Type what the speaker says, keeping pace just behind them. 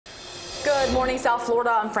Good morning, South Florida.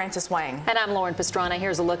 I'm Frances Wang. And I'm Lauren Pastrana.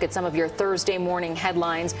 Here's a look at some of your Thursday morning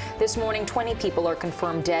headlines. This morning, 20 people are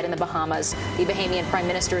confirmed dead in the Bahamas. The Bahamian Prime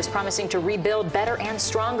Minister is promising to rebuild better and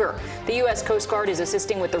stronger. The U.S. Coast Guard is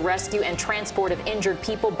assisting with the rescue and transport of injured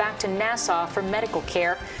people back to Nassau for medical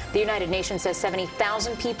care. The United Nations says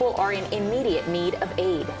 70,000 people are in immediate need of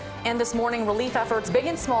aid. And this morning, relief efforts, big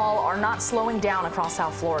and small, are not slowing down across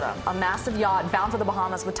South Florida. A massive yacht bound for the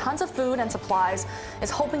Bahamas with tons of food and supplies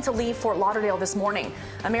is hoping to leave Fort Lauderdale this morning.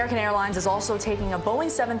 American Airlines is also taking a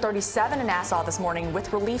Boeing 737 to Nassau this morning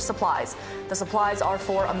with relief supplies. The supplies are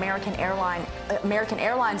for American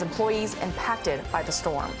Airlines employees impacted by the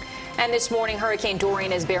storm. And this morning, Hurricane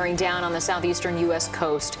Dorian is bearing down on the southeastern U.S.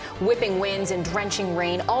 coast. Whipping winds and drenching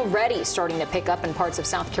rain already starting to pick up in parts of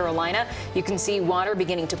South Carolina. You can see water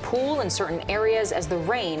beginning to pool in certain areas as the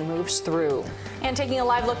rain moves through. And taking a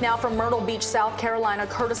live look now from Myrtle Beach, South Carolina,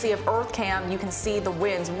 courtesy of EarthCam, you can see the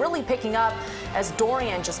winds really picking up as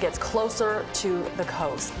Dorian just gets closer to the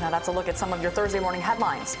coast. Now that's a look at some of your Thursday morning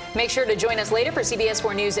headlines. Make sure to join us later for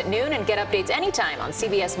CBS4 News at noon and get updates anytime on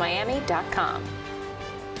CBSMiami.com.